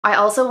I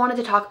also wanted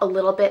to talk a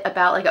little bit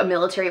about like a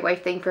military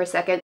wife thing for a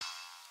second.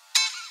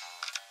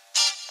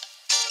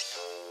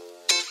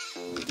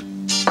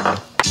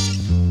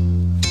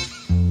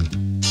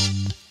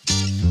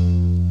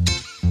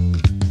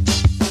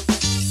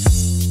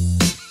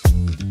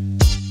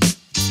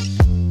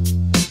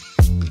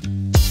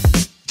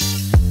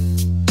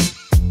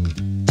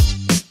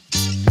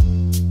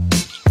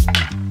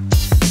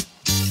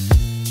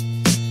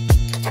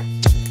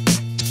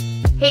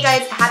 Hey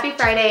guys, happy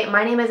Friday.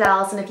 My name is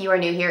Allison if you are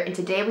new here, and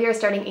today we are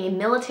starting a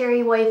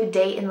military wife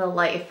day in the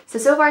life.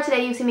 So far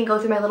today you've seen me go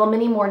through my little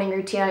mini morning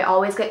routine. I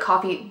always get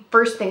coffee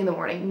first thing in the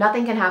morning.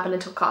 Nothing can happen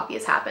until coffee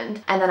has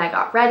happened. And then I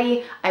got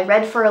ready. I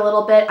read for a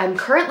little bit. I'm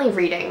currently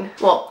reading,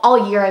 well,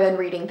 all year I've been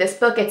reading this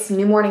book. It's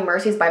New Morning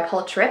Mercies by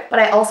Paul Tripp, but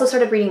I also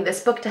started reading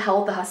this book, To Hell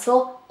with the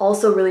Hustle.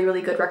 Also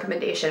really good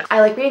recommendation. I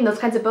like reading those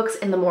kinds of books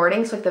in the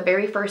morning, so like the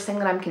very first thing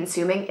that I'm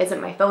consuming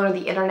isn't my phone or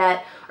the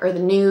internet or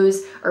the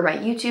news or my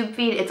YouTube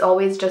feed. It's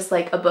always just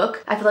like a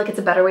book. I feel like it's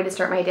a better way to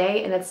start my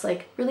day, and it's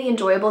like really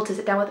enjoyable to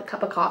sit down with a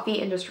cup of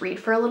coffee and just read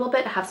for a little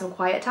bit, have some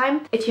quiet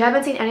time. If you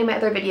haven't seen any of my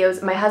other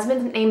videos, my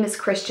husband's name is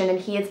Christian and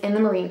he is in the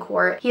Marine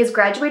Corps. He has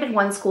graduated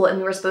one school and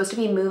we were supposed to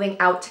be moving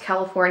out to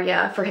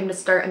California for him to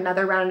start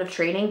another round of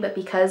training, but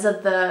because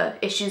of the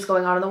issues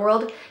going on in the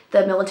world,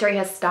 the military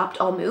has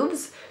stopped all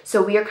moves.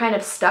 So we are kind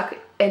of stuck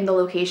in the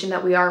location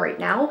that we are right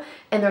now,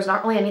 and there's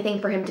not really anything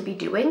for him to be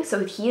doing.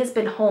 So he has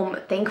been home,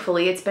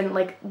 thankfully. It's been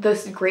like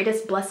the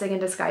greatest blessing in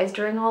disguise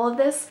during all of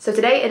this. So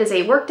today it is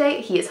a work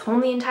day. He is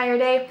home the entire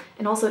day,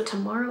 and also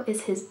tomorrow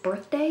is his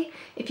birthday.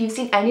 If you've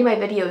seen any of my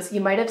videos,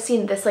 you might have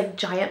seen this like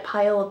giant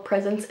pile of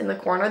presents in the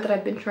corner that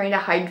I've been trying to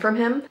hide from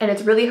him, and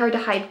it's really hard to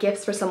hide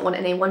gifts for someone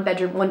in a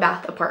one-bedroom,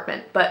 one-bath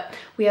apartment. But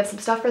we have some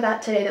stuff for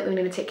that today that we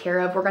need to take care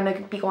of. We're gonna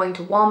be going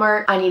to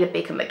Walmart. I need to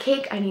bake him a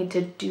cake. I need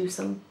to do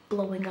some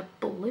blowing up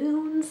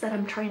balloons that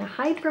I'm trying to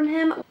hide from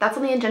him. That's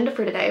on the agenda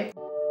for today.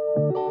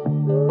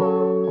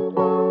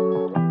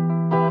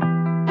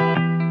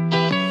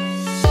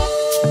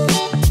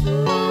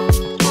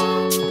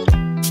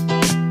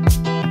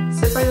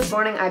 This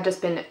morning I've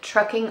just been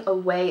trucking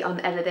away on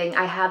editing.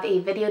 I have a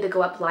video to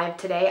go up live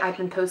today. I've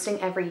been posting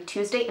every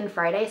Tuesday and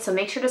Friday, so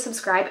make sure to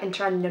subscribe and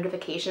turn on the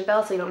notification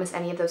bell so you don't miss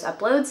any of those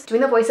uploads.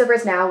 Doing the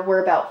voiceovers now,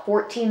 we're about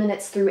 14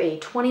 minutes through a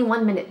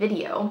 21-minute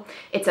video.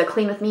 It's a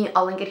clean with me.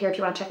 I'll link it here if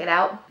you want to check it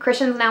out.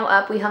 Christian's now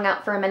up. We hung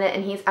out for a minute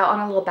and he's out on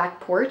a little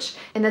back porch.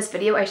 In this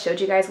video I showed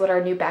you guys what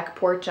our new back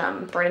porch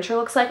furniture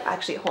looks like.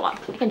 Actually, hold on,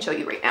 I can show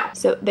you right now.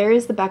 So there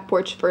is the back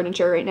porch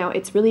furniture right now.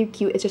 It's really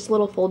cute. It's just a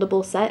little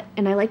foldable set,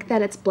 and I like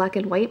that it's black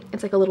and white.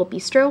 It's like a little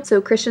bistro.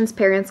 So Christian's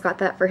parents got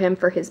that for him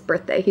for his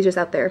birthday. He's just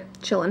out there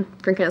chilling,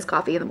 drinking his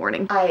coffee in the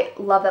morning. I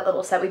love that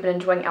little set. We've been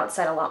enjoying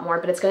outside a lot more,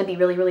 but it's gonna be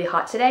really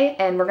hot today,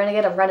 and we're gonna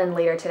get a run-in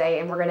later today,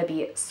 and we're gonna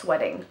be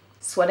sweating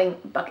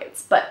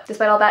buckets. But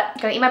despite all that,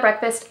 I'm gonna eat my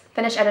breakfast,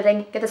 finish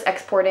editing, get this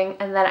exporting,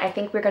 and then I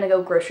think we're gonna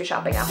go grocery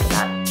shopping after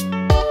that.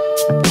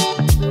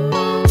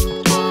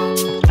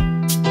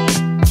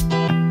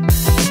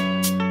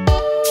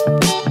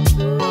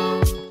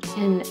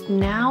 And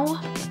now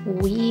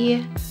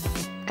we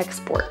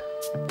export.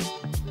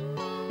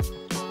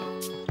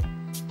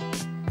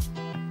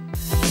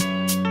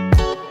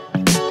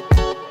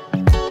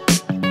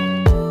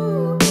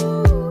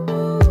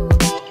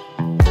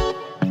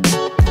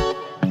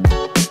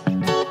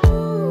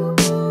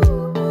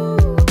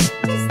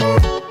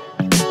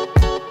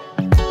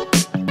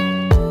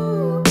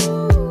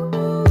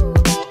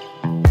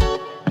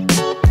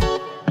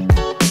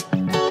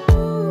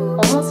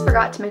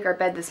 To make our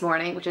bed this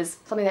morning, which is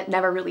something that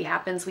never really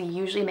happens. We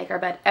usually make our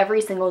bed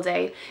every single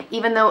day,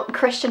 even though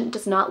Christian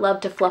does not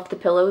love to fluff the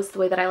pillows the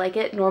way that I like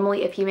it.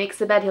 Normally if he makes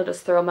the bed, he'll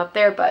just throw them up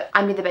there, but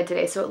I made the bed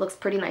today, so it looks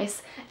pretty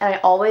nice. And I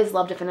always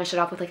love to finish it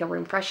off with like a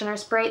room freshener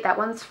spray. That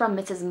one's from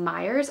Mrs.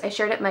 Meyer's. I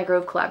shared it in my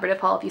Grove Collaborative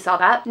haul if you saw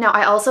that. Now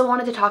I also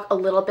wanted to talk a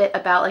little bit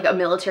about like a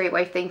military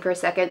wife thing for a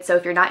second. So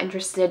if you're not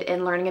interested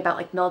in learning about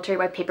like military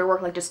wife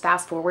paperwork, like just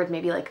fast forward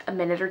maybe like a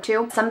minute or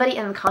two. Somebody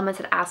in the comments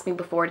had asked me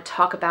before to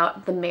talk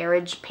about the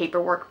marriage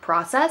paperwork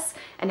process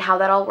and how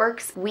that all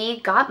works. We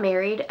got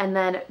married and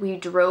then we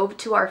drove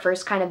to our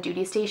first kind of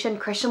duty station.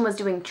 Christian was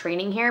doing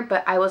training here,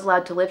 but I was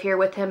allowed to live here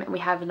with him, and we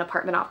have an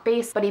apartment off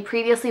base, but he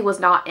previously was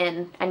not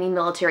in any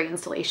military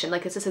installation.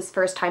 Like, this is his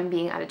first time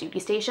being at a duty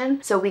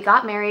station. So we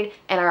got married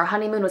and our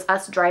honeymoon was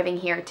us driving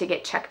here to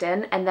get checked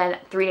in, and then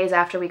 3 days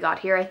after we got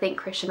here, I think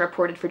Christian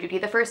reported for duty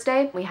the first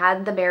day. We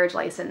had the marriage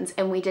license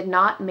and we did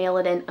not mail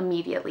it in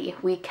immediately.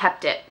 We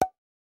kept it.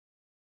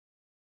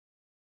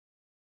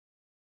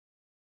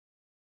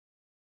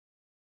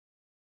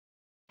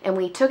 and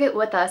we took it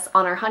with us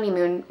on our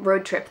honeymoon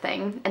road trip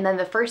thing. And then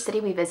the first city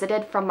we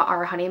visited from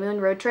our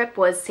honeymoon road trip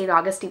was St.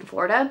 Augustine,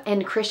 Florida.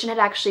 And Christian had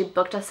actually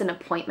booked us an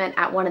appointment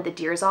at one of the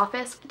DEERS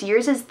office.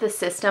 DEERS is the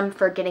system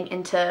for getting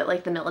into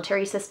like the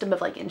military system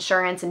of like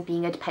insurance and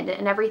being a dependent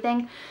and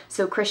everything.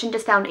 So Christian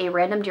just found a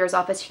random DEERS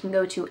office. You can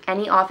go to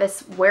any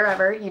office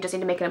wherever, you just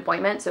need to make an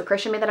appointment. So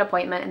Christian made that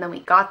appointment and then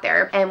we got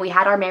there and we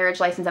had our marriage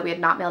license that we had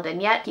not mailed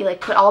in yet. He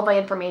like put all of my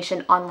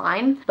information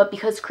online, but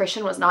because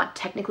Christian was not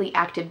technically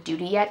active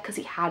duty yet because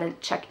he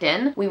hadn't checked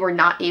in, we were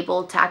not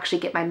able to actually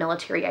get my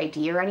military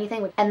ID or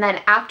anything. And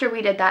then after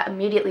we did that,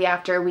 immediately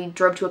after, we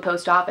drove to a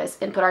post office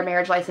and put our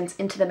marriage license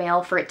into the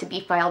mail for it to be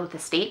filed with the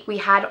state. We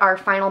had our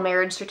final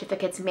marriage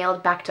certificates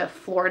mailed back to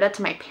Florida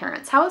to my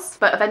parents' house,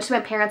 but eventually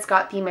my parents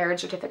got the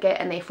marriage certificate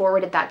and they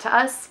forwarded that to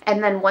us.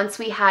 And then once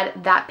we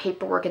had that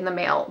paperwork in the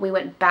mail, we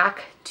went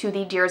back to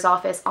the Deer's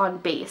office on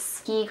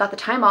base. He got the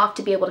time off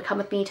to be able to come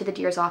with me to the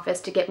Deer's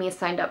office to get me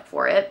signed up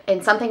for it.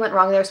 And something went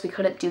wrong there, so we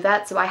couldn't do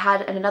that. So I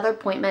had another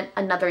appointment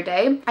another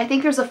day. I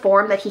think there's a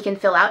form that he can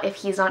fill out if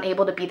he's not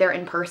able to be there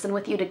in person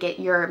with you to get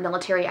your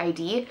military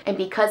ID. And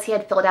because he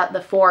had filled out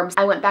the forms,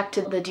 I went back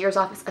to the Deer's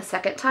office a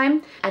second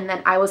time. And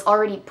then I was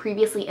already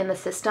previously in the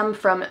system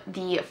from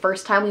the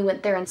first time we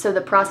went there. And so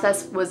the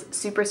process was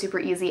super, super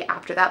easy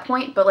after that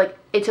point. But like,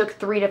 it took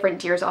 3 different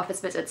Deer's office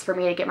visits for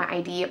me to get my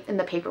ID and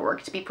the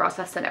paperwork to be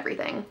processed and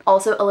everything.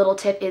 Also, a little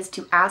tip is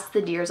to ask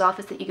the Deer's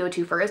office that you go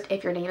to first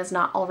if your name is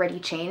not already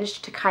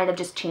changed, to kind of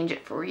just change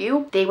it for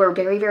you. They were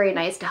very, very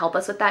nice to help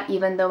us with that.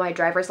 Even though my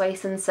driver's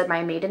license said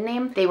my maiden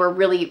name, they were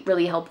really,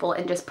 really helpful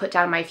and just put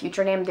down my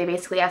future name. They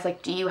basically asked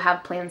like, do you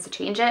have plans to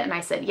change it? And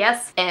I said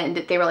yes. And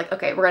they were like,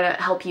 okay, we're gonna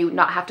help you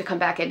not have to come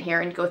back in here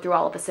and go through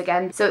all of this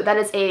again. So that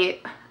is a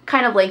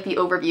kind of lengthy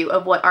overview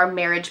of what our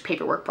marriage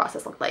paperwork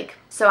process looked like.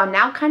 So I'm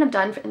now kind of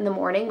done in the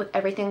morning with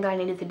everything that I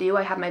needed to do.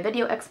 I have my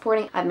video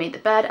exporting, I've made the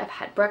bed, I've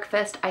had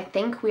breakfast. I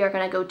think we are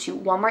gonna go to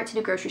Walmart to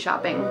do grocery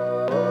shopping.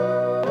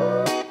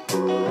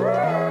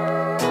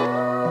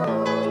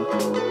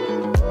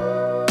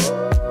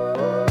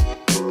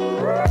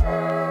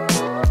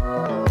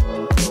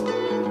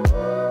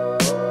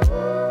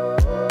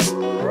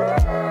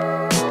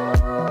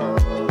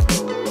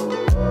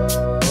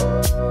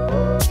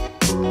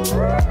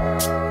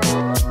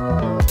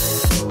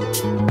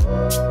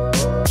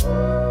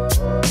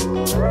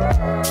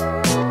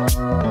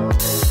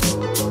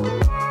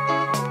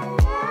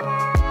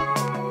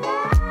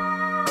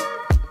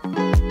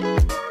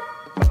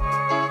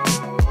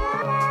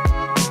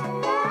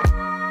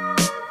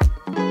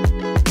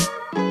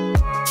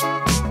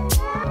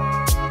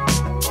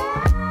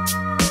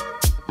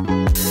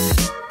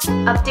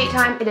 Update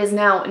time. It is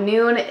now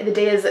noon. The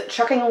day is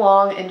trucking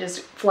along and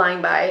just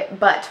flying by,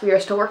 but we are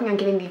still working on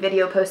getting the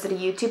video posted to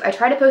YouTube. I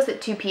try to post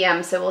at 2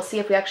 p.m. so we'll see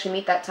if we actually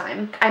meet that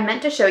time. I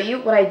meant to show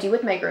you what I do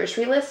with my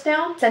grocery list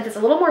now. Since it's a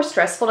little more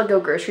stressful to go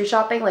grocery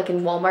shopping like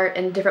in Walmart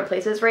and different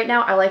places right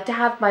now, I like to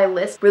have my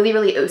list really,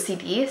 really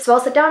OCD. So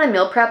I'll sit down and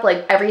meal prep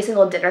like every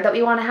single dinner that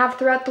we want to have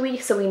throughout the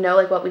week so we know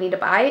like what we need to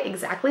buy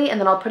exactly, and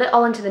then I'll put it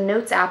all into the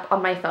Notes app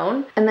on my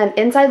phone. And then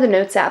inside the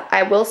Notes app,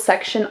 I will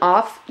section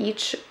off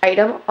each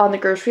item on the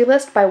grocery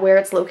list by where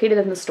it's located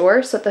in the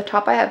store. So at the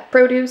top I have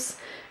produce,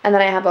 and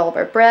then I have all of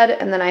our bread,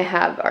 and then I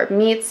have our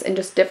meats and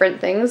just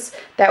different things.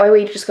 That way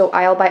we just go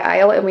aisle by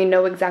aisle and we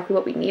know exactly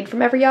what we need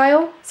from every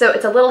aisle. So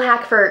it's a little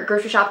hack for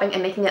grocery shopping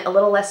and making it a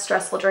little less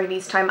stressful during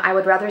these times. I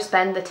would rather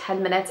spend the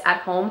 10 minutes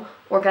at home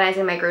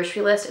organizing my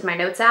grocery list in my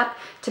Notes app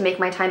to make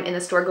my time in the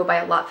store go by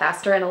a lot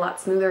faster and a lot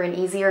smoother and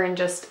easier and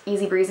just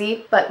easy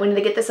breezy. But we need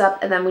to get this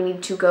up, and then we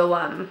need to go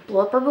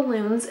blow up our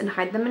balloons and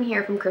hide them in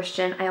here from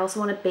Christian. I also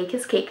want to bake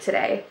his cake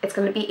today. It's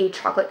going to be a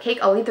chocolate cake.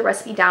 I'll leave the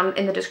recipe down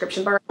in the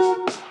description bar.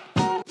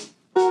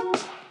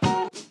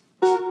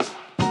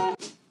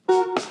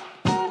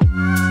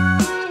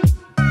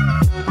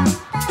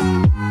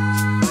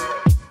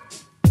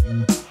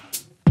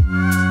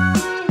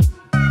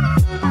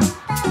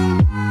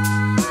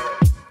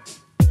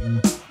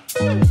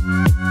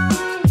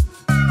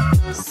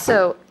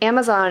 So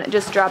Amazon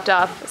just dropped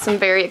off some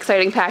very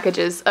exciting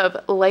packages of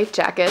life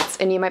jackets,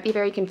 and you might be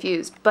very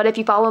confused, but if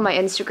you follow my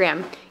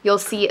Instagram, you'll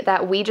see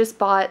that we just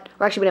bought,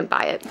 or actually we didn't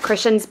buy it.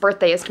 Christian's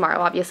birthday is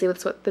tomorrow, obviously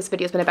that's what this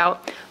video's been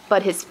about,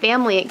 but his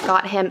family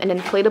got him an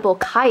inflatable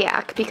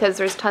kayak because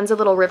there's tons of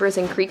little rivers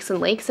and creeks and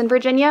lakes in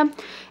Virginia,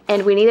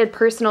 and we needed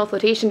personal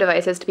flotation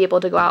devices to be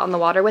able to go out on the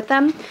water with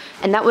them,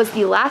 and that was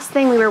the last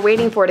thing we were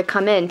waiting for to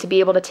come in to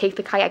be able to take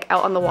the kayak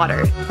out on the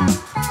water.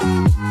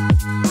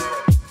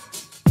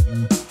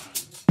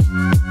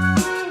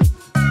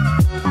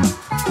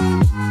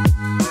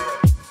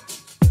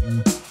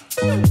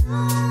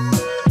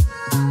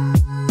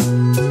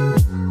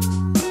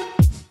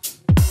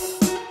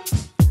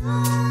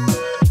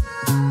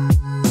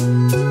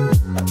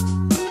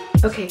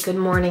 Okay, good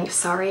morning.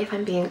 Sorry if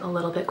I'm being a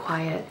little bit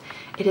quiet.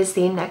 It is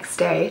the next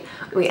day.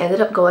 We ended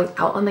up going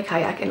out on the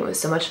kayak and it was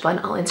so much fun.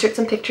 I'll insert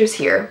some pictures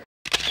here.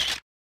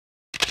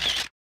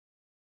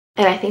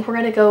 And I think we're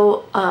gonna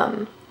go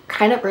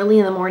kind of early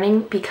in the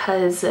morning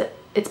because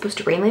it's supposed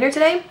to rain later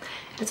today.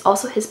 It's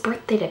also his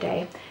birthday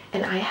today.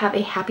 And I have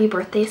a happy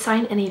birthday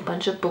sign and a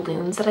bunch of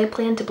balloons that I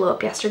planned to blow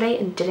up yesterday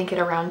and didn't get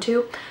around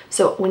to.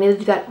 So we need to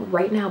do that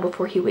right now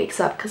before he wakes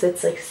up because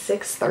it's like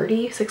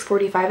 6:30,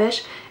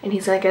 6:45-ish, and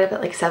he's gonna get up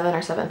at like 7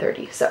 or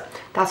 7:30. So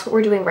that's what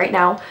we're doing right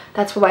now.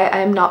 That's why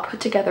I am not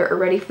put together or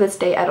ready for this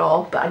day at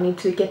all, but I need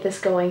to get this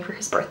going for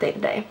his birthday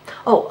today.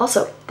 Oh,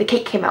 also, the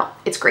cake came out.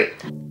 It's great.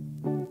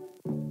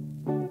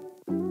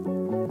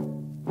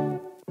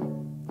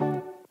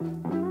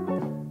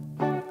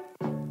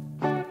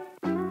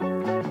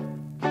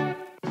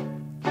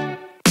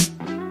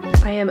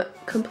 I am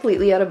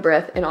completely out of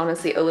breath and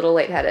honestly a little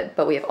lightheaded,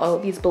 but we have all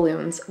of these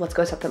balloons. Let's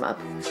go set them up.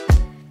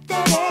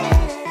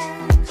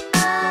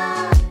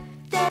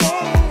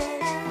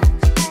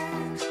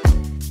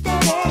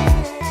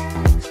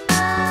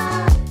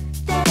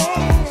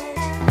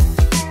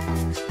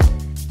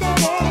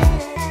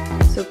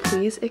 So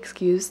please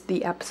excuse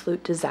the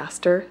absolute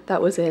disaster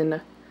that was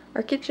in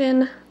our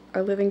kitchen,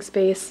 our living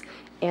space,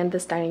 and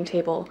this dining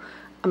table.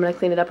 I'm gonna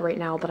clean it up right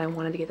now, but I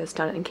wanted to get this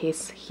done in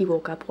case he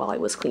woke up while I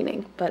was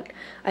cleaning. But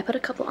I put a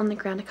couple on the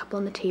ground, a couple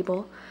on the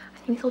table. I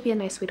think it'll be a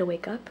nice way to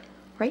wake up,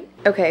 right?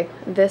 Okay,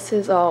 this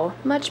is all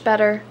much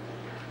better,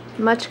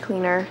 much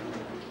cleaner.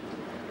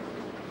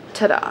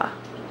 Ta-da.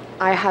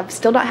 I have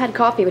still not had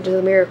coffee, which is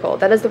a miracle.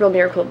 That is the real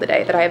miracle of the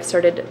day, that I have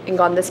started and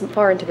gone this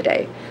far into the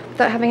day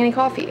without having any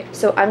coffee.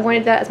 So I'm going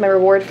to do that as my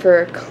reward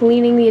for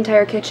cleaning the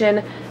entire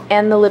kitchen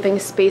and the living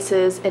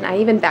spaces, and I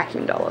even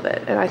vacuumed all of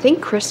it. And I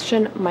think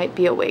Christian might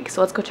be awake, so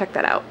let's go check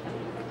that out.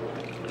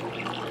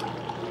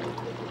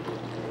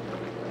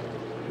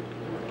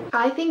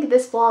 I think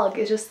this vlog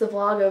is just the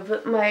vlog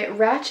of my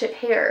ratchet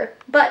hair,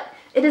 but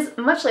it is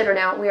much later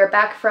now. We are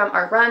back from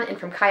our run and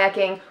from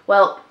kayaking.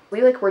 Well,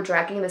 we were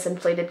dragging this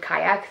inflated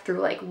kayak through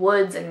like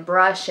woods and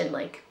brush and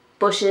like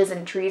bushes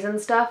and trees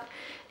and stuff.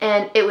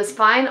 And it was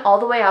fine all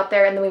the way out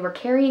there, and then we were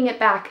carrying it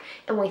back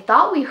and we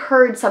thought we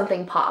heard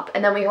something pop,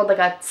 and then we heard like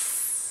a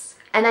tss,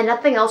 and then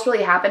nothing else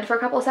really happened for a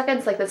couple of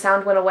seconds. Like the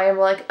sound went away and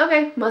we're like,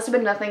 okay, must have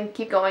been nothing,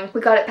 keep going. We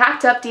got it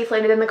packed up,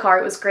 deflated in the car,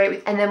 it was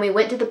great. And then we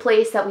went to the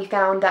place that we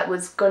found that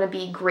was gonna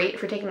be great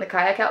for taking the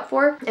kayak out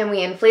for, and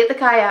we inflate the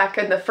kayak,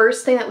 and the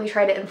first thing that we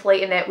try to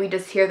inflate in it, we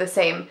just hear the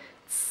same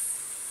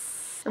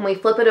tss, and we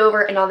flip it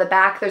over, and on the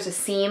back there's a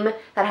seam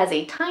that has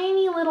a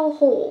tiny little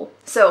hole.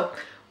 So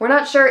we're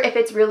not sure if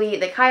it's really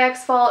the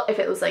kayak's fault, if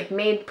it was like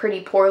made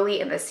pretty poorly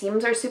and the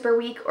seams are super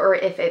weak, or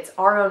if it's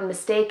our own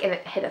mistake and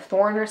it hit a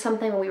thorn or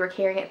something when we were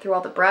carrying it through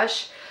all the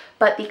brush.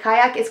 But the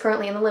kayak is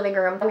currently in the living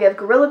room. We have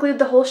Gorilla Glued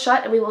the hole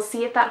shut, and we will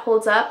see if that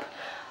holds up.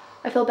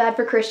 I feel bad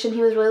for Christian,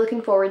 he was really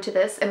looking forward to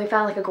this, and we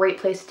found like a great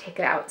place to take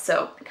it out,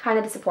 so kind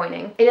of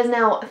disappointing. It is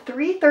now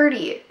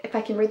 3:30, if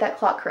I can read that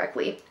clock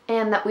correctly,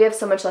 and that we have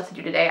so much left to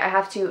do today. I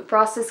have to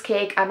frost this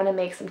cake, I'm gonna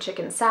make some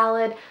chicken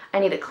salad, I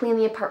need to clean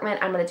the apartment,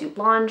 I'm gonna do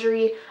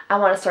laundry, I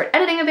wanna start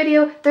editing a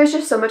video. There's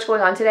just so much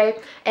going on today,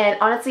 and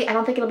honestly, I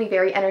don't think it'll be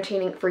very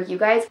entertaining for you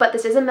guys, but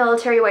this is a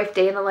military wife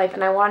day in the life,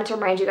 and I wanted to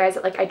remind you guys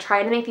that like I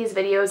try to make these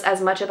videos as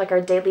much of like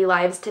our daily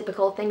lives,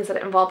 typical things that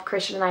involve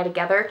Christian and I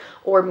together,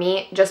 or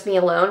me, just me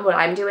alone, what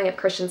I'm doing if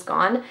Christian's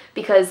gone,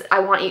 because I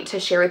want you to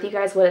share with you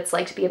guys what it's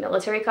like to be a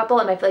military couple,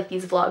 and I feel like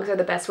these vlogs are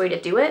the best way to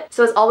do it.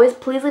 So as always,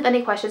 please leave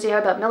any questions you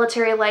have about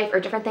military life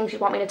or different things you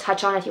want me to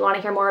touch on. If you want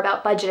to hear more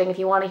about budgeting, if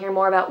you want to hear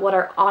more about what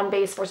our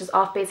on-base versus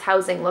off-base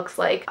housing looks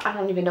like, I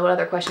don't even know what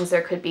other questions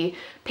there could be,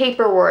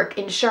 paperwork,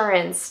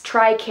 insurance,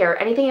 TRICARE,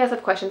 anything you guys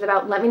have questions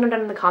about, let me know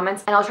down in the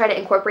comments and I'll try to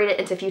incorporate it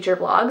into future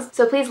vlogs.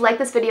 So please like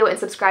this video and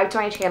subscribe to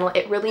my channel.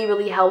 It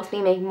really helps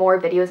me make more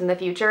videos in the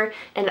future,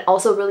 and it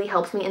also really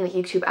helps me in the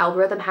YouTube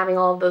algorithm having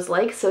all of those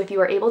likes. So if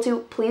you are able to,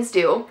 please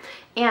do.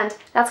 And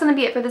that's going to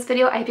be it for this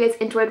video. I hope you guys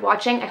enjoyed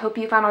watching. I hope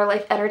you found our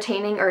life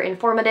entertaining or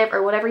informative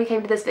or whatever you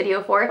came to this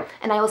video for,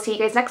 and I will see you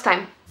guys next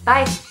time.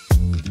 Bye!